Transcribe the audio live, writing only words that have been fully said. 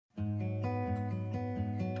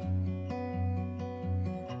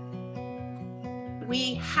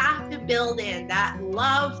We have to build in that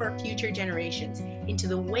love for future generations into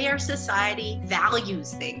the way our society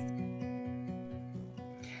values things.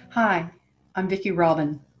 Hi, I'm Vicki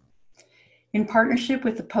Robin. In partnership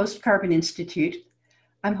with the Post Carbon Institute,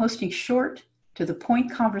 I'm hosting short, to-the-point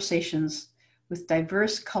conversations with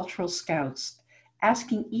diverse cultural scouts,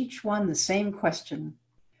 asking each one the same question: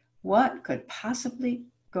 what could possibly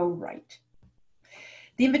go right?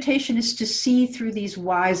 The invitation is to see through these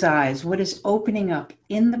wise eyes what is opening up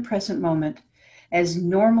in the present moment as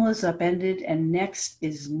normal is upended and next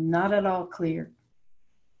is not at all clear.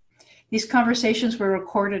 These conversations were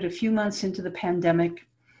recorded a few months into the pandemic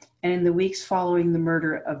and in the weeks following the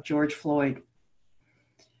murder of George Floyd.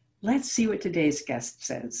 Let's see what today's guest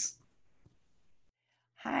says.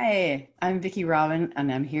 Hi, I'm Vicki Robin,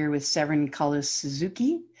 and I'm here with Severin Cullis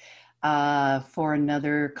Suzuki for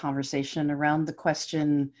another conversation around the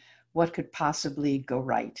question, what could possibly go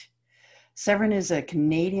right? Severin is a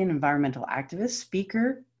Canadian environmental activist,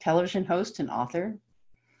 speaker, television host, and author.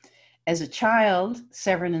 As a child,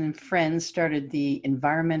 Severin and friends started the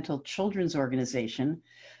Environmental Children's Organization,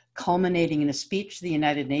 culminating in a speech to the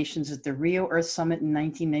United Nations at the Rio Earth Summit in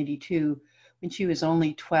 1992 when she was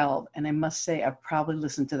only 12. And I must say, I've probably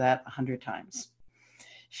listened to that 100 times.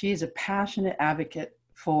 She is a passionate advocate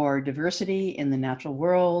for diversity in the natural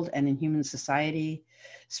world and in human society,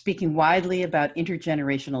 speaking widely about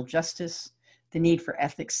intergenerational justice, the need for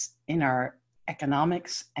ethics in our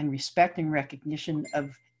economics, and respect and recognition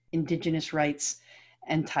of Indigenous rights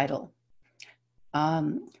and title.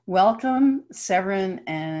 Welcome, Severin,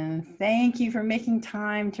 and thank you for making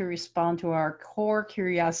time to respond to our core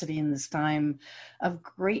curiosity in this time of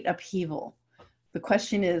great upheaval. The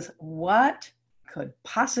question is, what could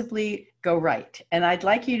possibly go right? And I'd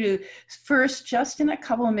like you to first, just in a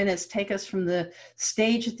couple of minutes, take us from the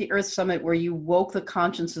stage at the Earth Summit where you woke the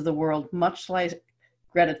conscience of the world, much like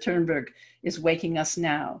Greta Thunberg is waking us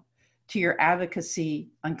now, to your advocacy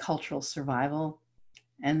on cultural survival,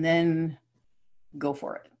 and then go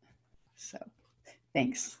for it. So,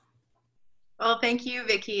 thanks. Well, thank you,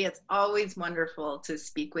 Vicki. It's always wonderful to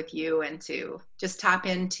speak with you and to just tap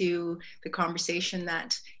into the conversation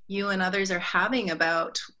that you and others are having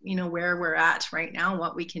about, where we're at right now,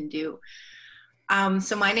 what we can do.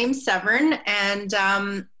 So my name's Severin, and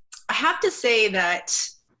I have to say that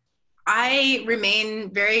I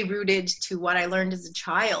remain very rooted to what I learned as a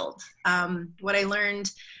child, what I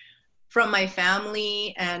learned from my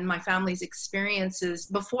family and my family's experiences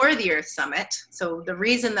before the Earth Summit. So the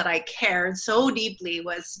reason that I cared so deeply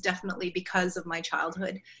was definitely because of my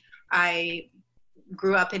childhood. I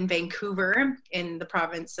grew up in Vancouver in the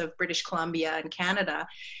province of British Columbia in Canada,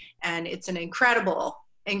 and it's an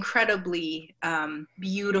incredibly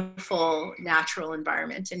beautiful natural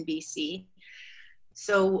environment in BC.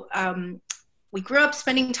 So we grew up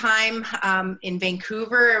spending time in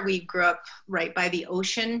Vancouver. We grew up right by the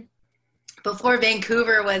ocean. Before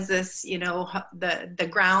Vancouver was this, the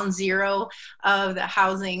ground zero of the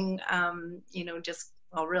housing,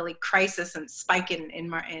 really crisis and spike in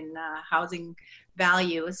housing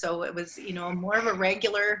value. So it was, more of a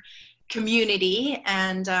regular community,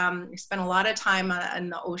 and we spent a lot of time in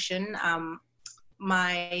the ocean.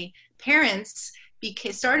 My parents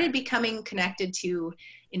started becoming connected to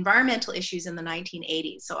environmental issues in the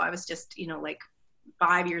 1980s. So I was just,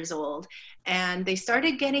 5 years old, and they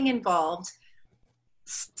started getting involved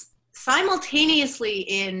simultaneously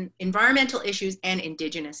in environmental issues and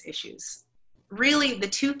Indigenous issues. Really, the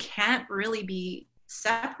two can't really be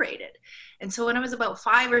separated. And so when I was about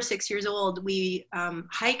 5 or 6 years old, we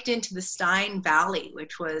hiked into the Stein Valley,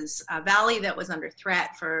 which was a valley that was under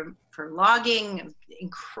threat for logging,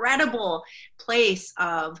 incredible place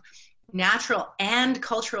of natural and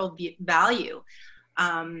cultural value.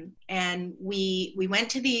 And we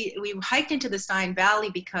hiked into the Stein Valley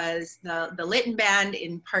because the Lytton Band,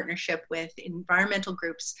 in partnership with environmental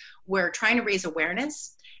groups, were trying to raise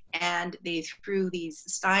awareness, and they threw these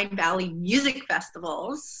Stein Valley music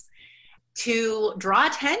festivals to draw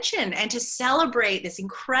attention and to celebrate this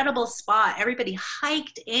incredible spot. Everybody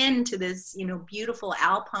hiked into this, beautiful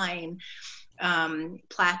alpine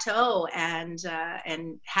plateau and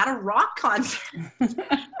had a rock concert.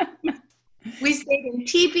 We stayed in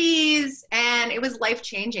teepees, and it was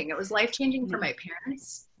life-changing. It was life-changing for my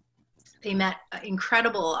parents. They met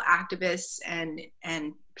incredible activists and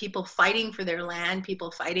people fighting for their land, people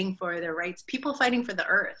fighting for their rights, people fighting for the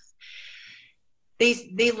earth.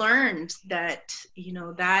 They learned that,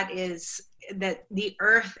 that the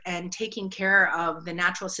earth and taking care of the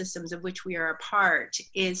natural systems of which we are a part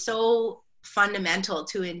is so fundamental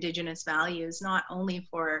to Indigenous values, not only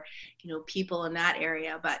for, people in that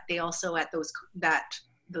area, but they also at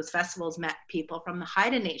those festivals met people from the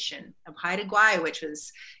Haida Nation of Haida Gwaii, which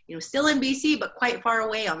was, still in BC, but quite far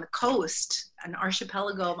away on the coast, an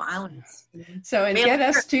archipelago of islands. So, and get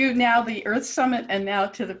us to now the Earth Summit and now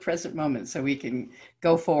to the present moment so we can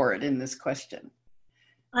go forward in this question.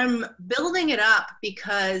 I'm building it up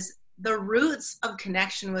because the roots of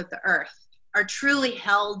connection with the earth are truly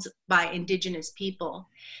held by Indigenous people.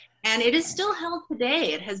 And it is still held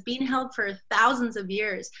today. It has been held for thousands of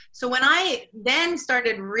years. So when I then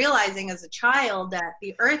started realizing as a child that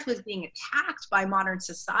the earth was being attacked by modern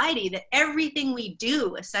society, that everything we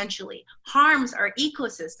do essentially harms our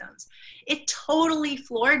ecosystems, it totally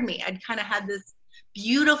floored me. I'd kind of had this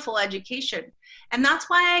beautiful education. And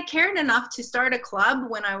that's why I cared enough to start a club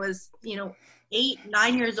when I was, 8,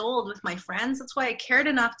 9 years old with my friends. That's why I cared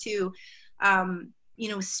enough to,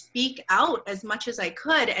 speak out as much as I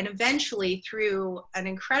could. And eventually, through an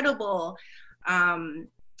incredible amount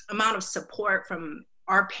of support from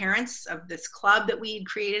our parents of this club that we had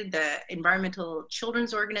created, the Environmental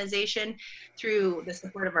Children's Organization, through the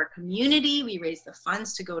support of our community, we raised the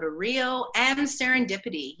funds to go to Rio, and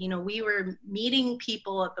serendipity. We were meeting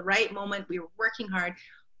people at the right moment. We were working hard.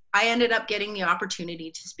 I ended up getting the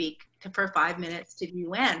opportunity to speak for 5 minutes to the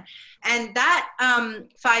UN. And that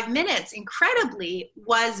 5 minutes, incredibly,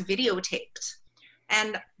 was videotaped.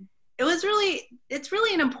 And it's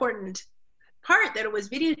really an important part that it was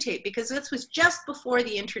videotaped, because this was just before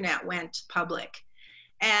the internet went public.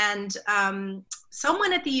 And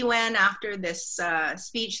someone at the UN, after this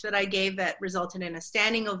speech that I gave that resulted in a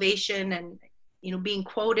standing ovation and being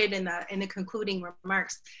quoted in the concluding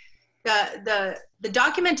remarks, the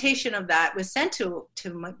documentation of that was sent to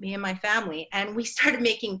me and my family, and we started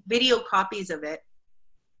making video copies of it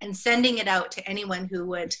and sending it out to anyone who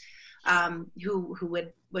would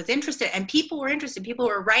was interested. And people were interested. People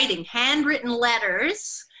were writing handwritten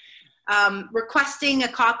letters requesting a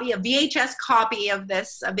VHS copy of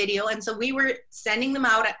this video. And so we were sending them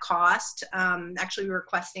out at cost. Actually, we were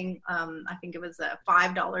requesting, I think it was a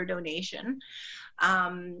 $5 donation.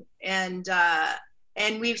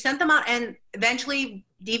 And we've sent them out, and eventually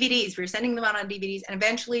DVDs, we were sending them out on DVDs, and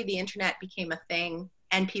eventually the internet became a thing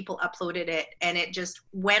and people uploaded it, and it just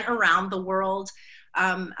went around the world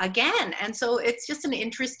again. And so it's just an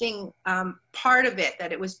interesting part of it,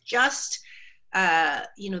 that it was just, that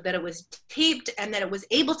it was taped and that it was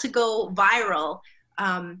able to go viral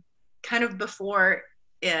kind of before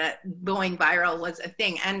going viral was a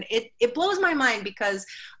thing. And it blows my mind, because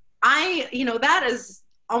that is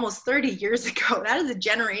almost 30 years ago. That is a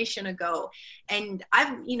generation ago. And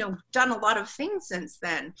I've, done a lot of things since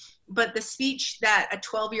then. But the speech that a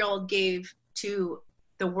 12-year-old gave to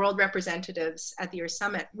the world representatives at the Earth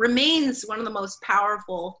Summit remains one of the most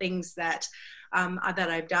powerful things that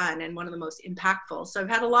I've done, and one of the most impactful. So I've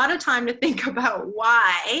had a lot of time to think about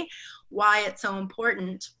why it's so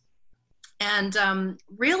important. And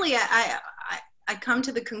really, I come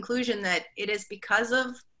to the conclusion that it is because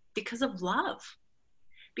of love.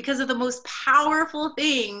 Because of the most powerful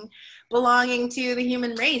thing belonging to the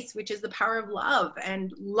human race, which is the power of love,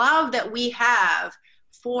 and love that we have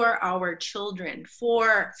for our children,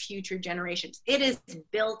 for future generations. It is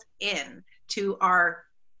built in to our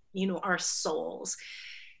souls.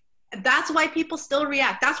 That's why people still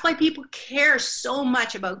react. That's why people care so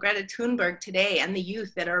much about Greta Thunberg today and the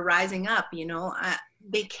youth that are rising up.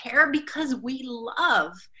 They care because we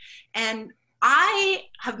love. And I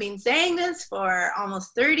have been saying this for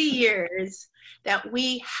almost 30 years, that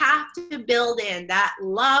we have to build in that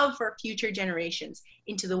love for future generations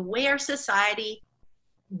into the way our society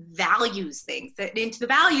values things, into the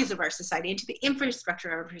values of our society, into the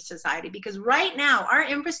infrastructure of our society. Because right now, our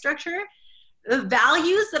infrastructure, the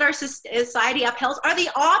values that our society upholds, are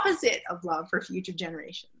the opposite of love for future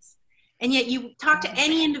generations. And yet you talk to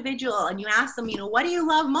any individual and you ask them, what do you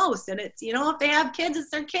love most? And it's, if they have kids,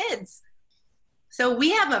 it's their kids. So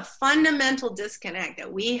we have a fundamental disconnect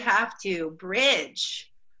that we have to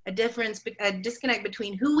bridge, a disconnect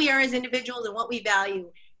between who we are as individuals and what we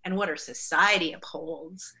value and what our society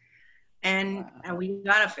upholds. And we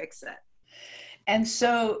gotta fix it. And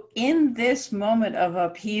so in this moment of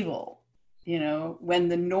upheaval, when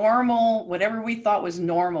the normal, whatever we thought was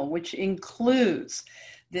normal, which includes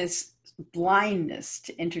this blindness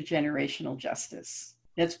to intergenerational justice,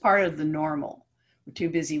 that's part of the normal. We're too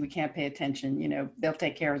busy, we can't pay attention, they'll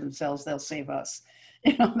take care of themselves, they'll save us,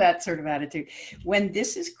 that sort of attitude. When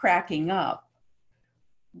this is cracking up,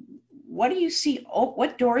 what do you see,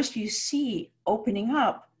 what doors do you see opening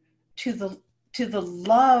up to the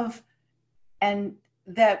love and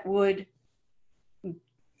that would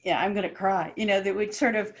yeah, I'm going to cry, that would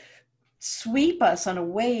sort of sweep us on a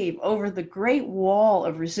wave over the great wall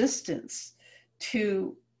of resistance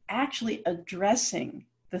to actually addressing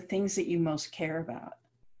the things that you most care about?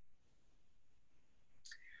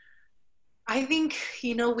 I think,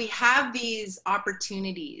 we have these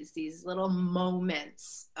opportunities, these little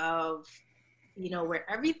moments of, where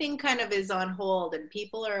everything kind of is on hold and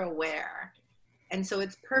people are aware. And so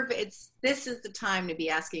it's perfect. This is the time to be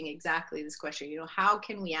asking exactly this question, how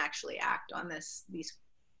can we actually act on this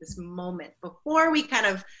moment before we kind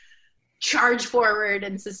of charge forward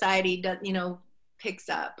and society does, picks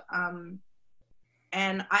up.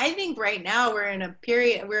 And I think right now we're in a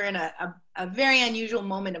very unusual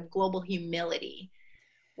moment of global humility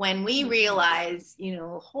when we realize,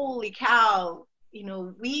 holy cow,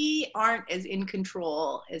 we aren't as in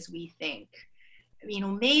control as we think.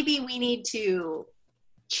 Maybe we need to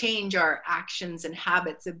change our actions and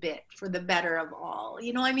habits a bit for the better of all.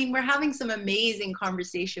 We're having some amazing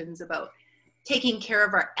conversations about taking care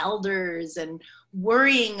of our elders and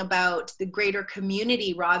worrying about the greater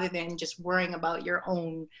community rather than just worrying about your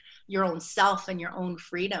own self and your own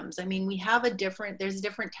freedoms. We have there's a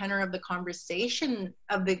different tenor of the conversation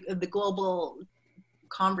of the global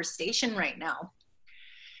conversation right now.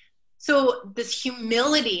 So this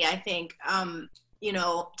humility, I think,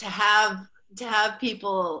 to have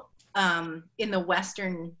people in the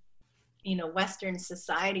Western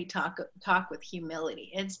society talk with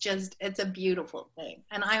humility. It's a beautiful thing.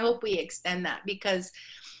 And I hope we extend that, because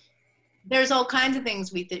there's all kinds of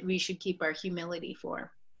things we should keep our humility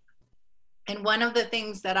for. And one of the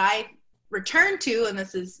things that I return to, and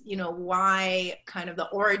this is, why kind of the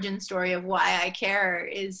origin story of why I care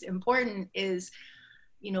is important, is,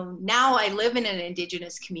 now I live in an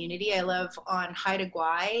Indigenous community. I live on Haida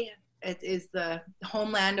Gwaii. It is the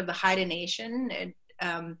homeland of the Haida Nation.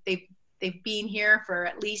 And they've been here for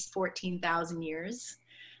at least 14,000 years.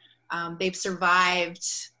 They've survived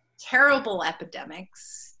terrible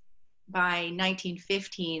epidemics. By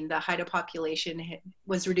 1915, the Haida population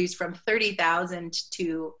was reduced from 30,000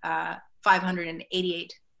 to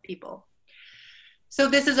 588 people. So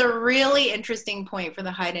this is a really interesting point for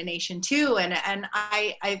the Haida Nation too. And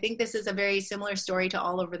I think this is a very similar story to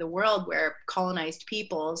all over the world, where colonized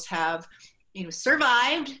peoples have,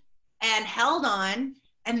 survived and held on,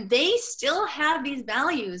 and they still have these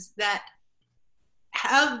values that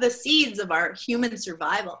have the seeds of our human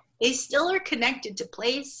survival. They still are connected to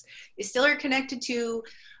place. They still are connected to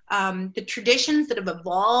the traditions that have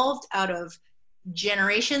evolved out of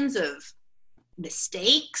generations of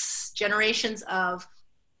mistakes, generations of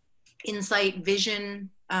insight, vision,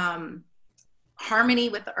 harmony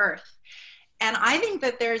with the earth. And I think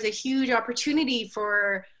that there's a huge opportunity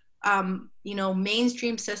for,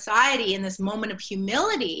 mainstream society in this moment of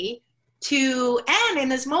humility and in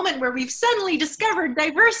this moment where we've suddenly discovered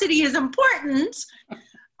diversity is important,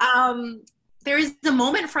 there is a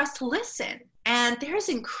moment for us to listen. And there's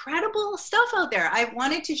incredible stuff out there. I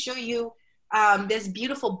wanted to show you this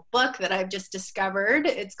beautiful book that I've just discovered.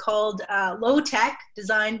 It's called Low Tech,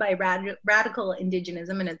 Designed by Radical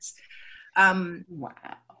Indigenism, and it's wow.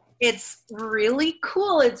 It's really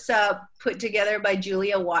cool. It's put together by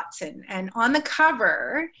Julia Watson, and on the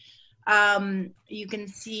cover, you can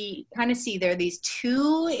see there are these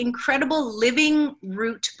two incredible living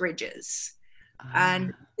root bridges,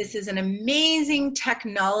 and this is an amazing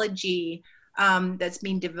technology that's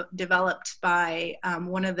being developed by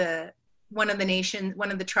one of the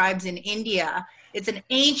tribes in India. It's an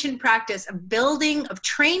ancient practice of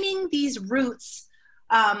training these roots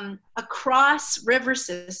across river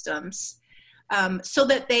systems so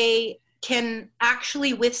that they can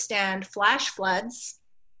actually withstand flash floods.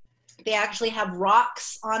 They actually have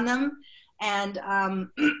rocks on them, and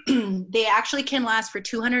they actually can last for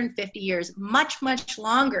 250 years, much, much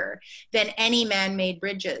longer than any man-made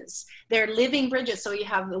bridges. They're living bridges, so you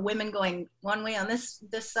have the women going one way on this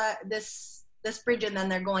bridge, and then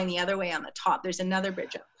they're going the other way on the top. There's another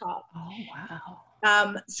bridge up top. Oh,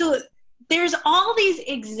 wow. So there's all these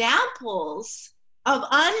examples of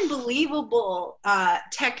unbelievable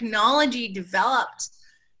technology developed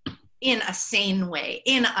in a sane way,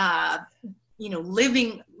 in a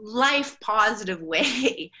living life positive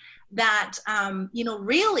way that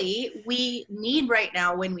really we need right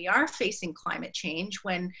now, when we are facing climate change,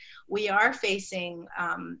 when we are facing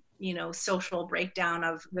social breakdown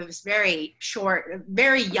of this very short,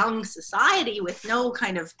 very young society with no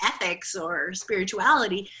kind of ethics or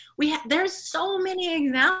spirituality. There's so many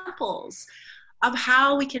examples of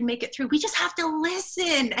how we can make it through. We just have to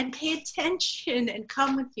listen and pay attention and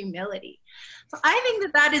come with humility. So I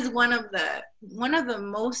think that is one of the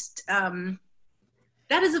most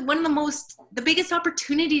that is one of the biggest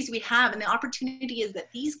opportunities we have. And the opportunity is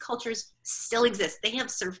that these cultures still exist. They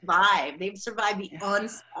have survived. They've survived the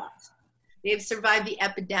onslaught. They've survived the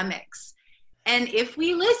epidemics. And if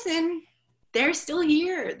we listen, they're still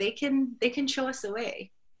here. They can show us the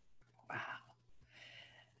way. Wow.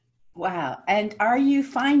 Wow. And are you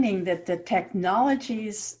finding that the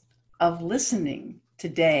technologies of listening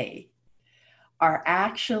today are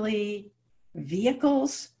actually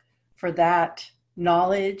vehicles for that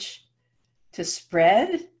knowledge to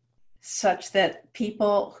spread, such that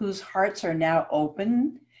people whose hearts are now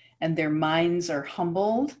open and their minds are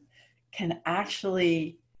humbled can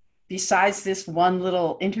actually, besides this one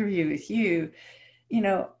little interview with you,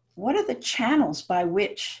 what are the channels by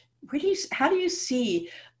which, how do you see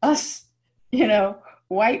us,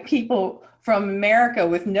 white people from America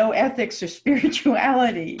with no ethics or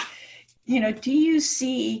spirituality, do you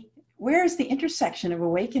see, where's the intersection of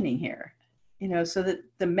awakening here? So that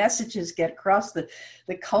the messages get across the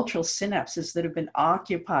cultural synapses that have been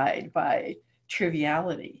occupied by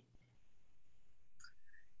triviality.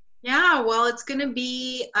 Yeah, well, it's going to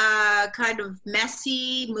be a kind of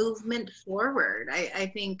messy movement forward,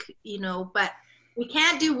 I think, but we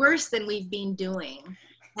can't do worse than we've been doing.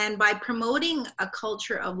 And by promoting a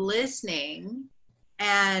culture of listening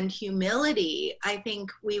and humility, I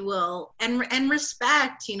think we will, and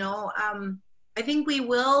respect, I think we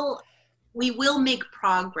will make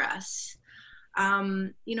progress.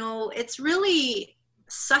 It's really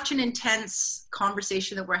such an intense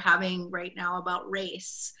conversation that we're having right now about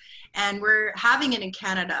race, and we're having it in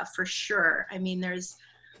Canada for sure. I mean,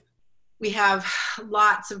 we have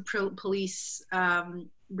lots of police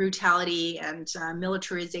brutality and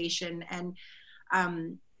militarization, and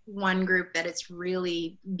one group that it's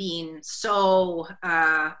really been so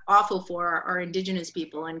awful for are Indigenous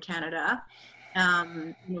people in Canada.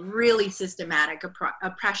 Really systematic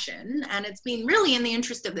oppression, and it's been really in the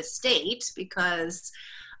interest of the state because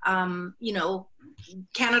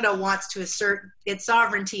Canada wants to assert its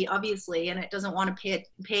sovereignty, obviously, and it doesn't want to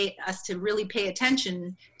pay us to really pay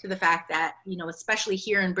attention to the fact that, especially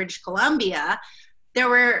here in British Columbia, there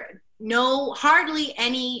were hardly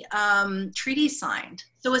any treaties signed.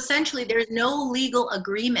 So essentially there's no legal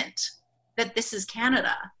agreement that this is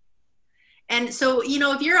Canada. And so,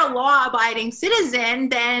 if you're a law-abiding citizen,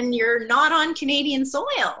 then you're not on Canadian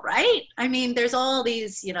soil, right? I mean, there's all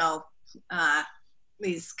these,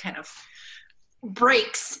 these kind of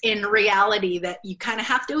breaks in reality that you kind of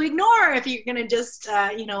have to ignore if you're going to just,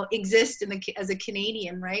 exist as a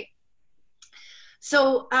Canadian, right?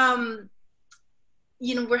 So,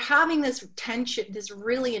 we're having this tension, this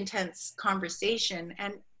really intense conversation,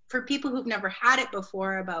 and for people who've never had it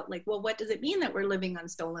before about well, what does it mean that we're living on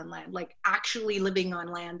stolen land, actually living on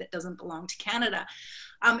land that doesn't belong to Canada?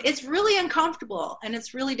 It's really uncomfortable and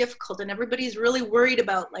it's really difficult, and everybody's really worried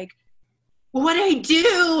about what do I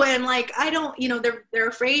do? And I don't, they're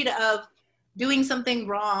afraid of doing something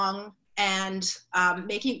wrong and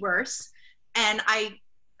making it worse. And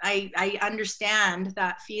I understand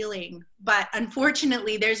that feeling, but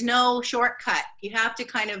unfortunately there's no shortcut. You have to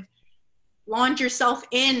kind of launch yourself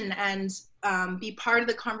in and be part of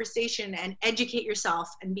the conversation and educate yourself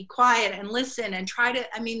and be quiet and listen and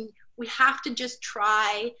we have to just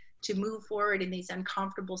try to move forward in these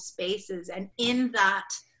uncomfortable spaces. And in that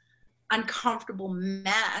uncomfortable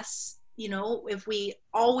mess, if we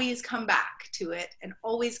always come back to it and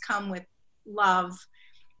always come with love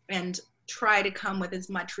and try to come with as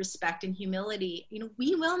much respect and humility,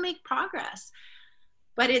 we will make progress.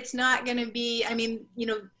 But it's not going to be,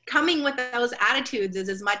 coming with those attitudes is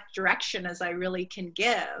as much direction as I really can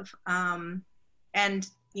give. And,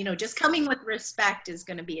 just coming with respect is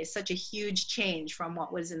going to be such a huge change from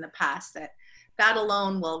what was in the past that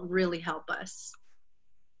alone will really help us.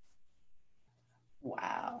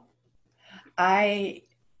 Wow. I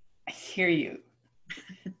hear you.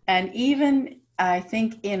 And even I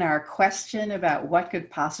think in our question about what could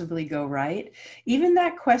possibly go right, even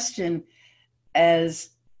that question,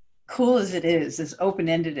 as cool as it is, as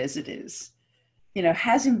open-ended as it is,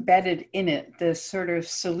 has embedded in it the sort of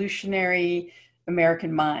solutionary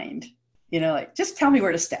American mind, just tell me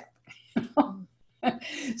where to step.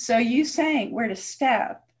 So you saying where to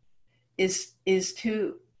step is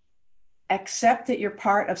to accept that you're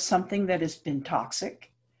part of something that has been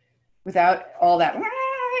toxic without all that,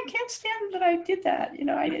 I can't stand that I did that,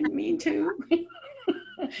 I didn't mean to.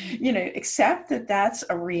 Accept that that's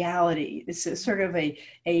a reality. It's a sort of a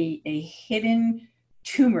hidden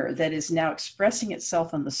tumor that is now expressing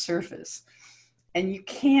itself on the surface. And you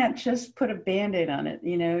can't just put a Band-Aid on it.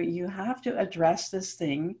 You have to address this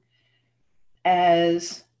thing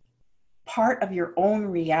as part of your own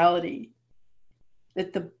reality,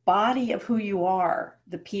 that the body of who you are,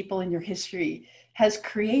 the people in your history, has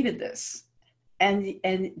created this. And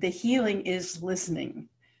the healing is listening.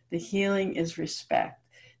 The healing is respect.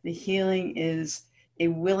 The healing is a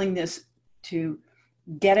willingness to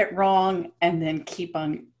get it wrong and then keep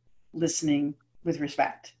on listening with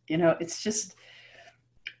respect. You know, it's just,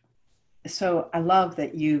 so I love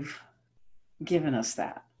that you've given us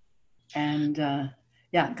that. And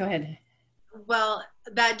yeah, go ahead. Well,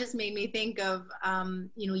 that just made me think of,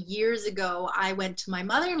 years ago, I went to my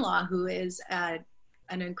mother-in-law, who is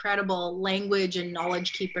an incredible language and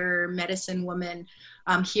knowledge keeper, medicine woman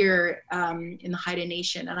here in the Haida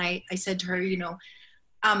Nation. And I said to her,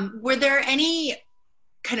 were there any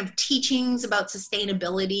kind of teachings about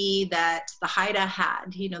sustainability that the Haida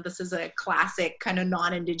had? This is a classic kind of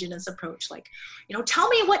non-Indigenous approach. Like, tell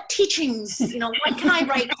me what teachings, what can I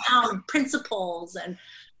write down, principles? And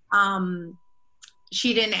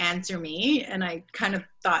she didn't answer me, and I kind of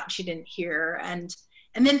thought she didn't hear. And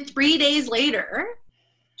then 3 days later,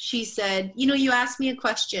 she said, you asked me a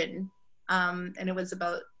question, and it was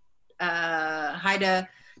about Haida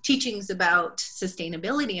teachings about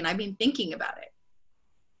sustainability, and I've been thinking about it.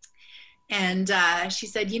 And she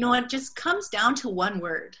said, it just comes down to one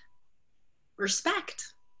word: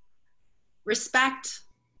 respect. Respect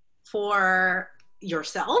for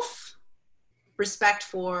yourself, respect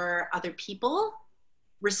for other people,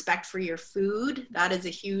 respect for your food. That is a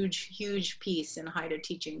huge, huge piece in Haida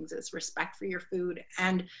teachings, is respect for your food,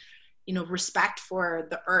 and, respect for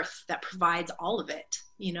the earth that provides all of it,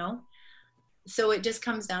 So it just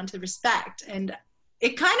comes down to respect. And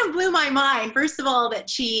it kind of blew my mind, first of all, that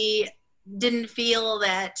she didn't feel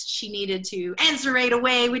that she needed to answer right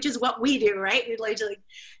away, which is what we do, right? We'd like,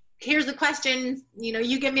 here's the question,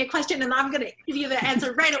 you give me a question and I'm going to give you the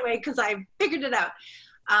answer right away because I figured it out.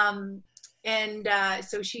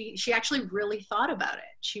 So she actually really thought about it.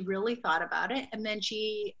 She really thought about it. And then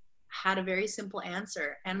she had a very simple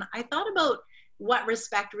answer. And I thought about what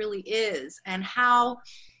respect really is, and how,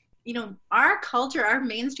 our culture, our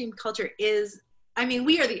mainstream culture is,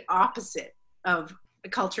 we are the opposite of a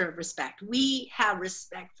culture of respect. We have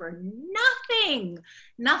respect for nothing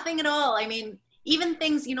at all. Even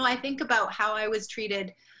things, I think about how I was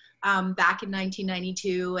treated back in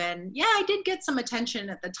 1992. And yeah, I did get some attention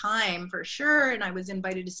at the time, for sure. And I was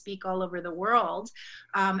invited to speak all over the world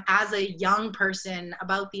as a young person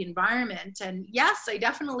about the environment. And yes, I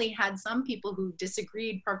definitely had some people who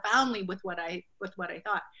disagreed profoundly with what I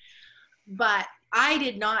thought. But I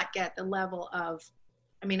did not get the level of,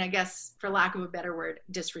 I guess, for lack of a better word,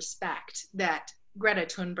 disrespect that Greta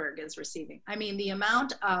Thunberg is receiving. The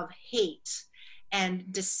amount of hate and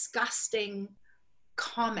disgusting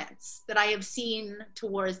comments that I have seen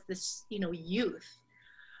towards this, youth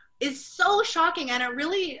is so shocking. And it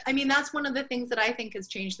really, that's one of the things that I think has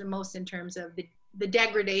changed the most in terms of the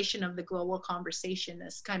degradation of the global conversation,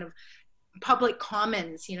 this kind of public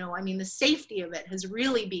commons, the safety of it has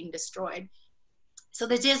really been destroyed. So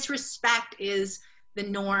the disrespect is the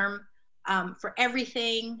norm for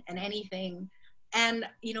everything and anything. And,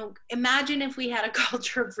 imagine if we had a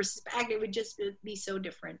culture of respect, it would just be so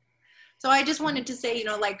different. So I just wanted to say,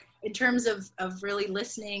 in terms of really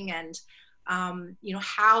listening and,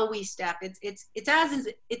 how we step, it's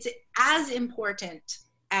as important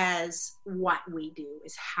as what we do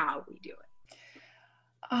is how we do it.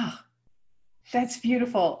 Oh, that's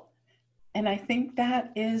beautiful. And I think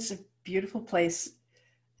that is a beautiful place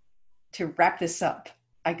to wrap this up.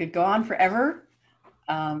 I could go on forever,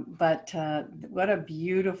 but what a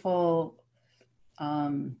beautiful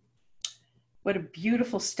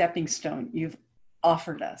stepping stone you've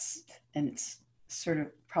offered us. And it's sort of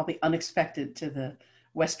probably unexpected to the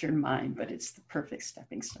Western mind, but it's the perfect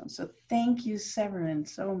stepping stone. So thank you, Severin,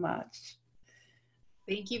 so much.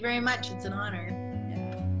 Thank you very much. It's an honor.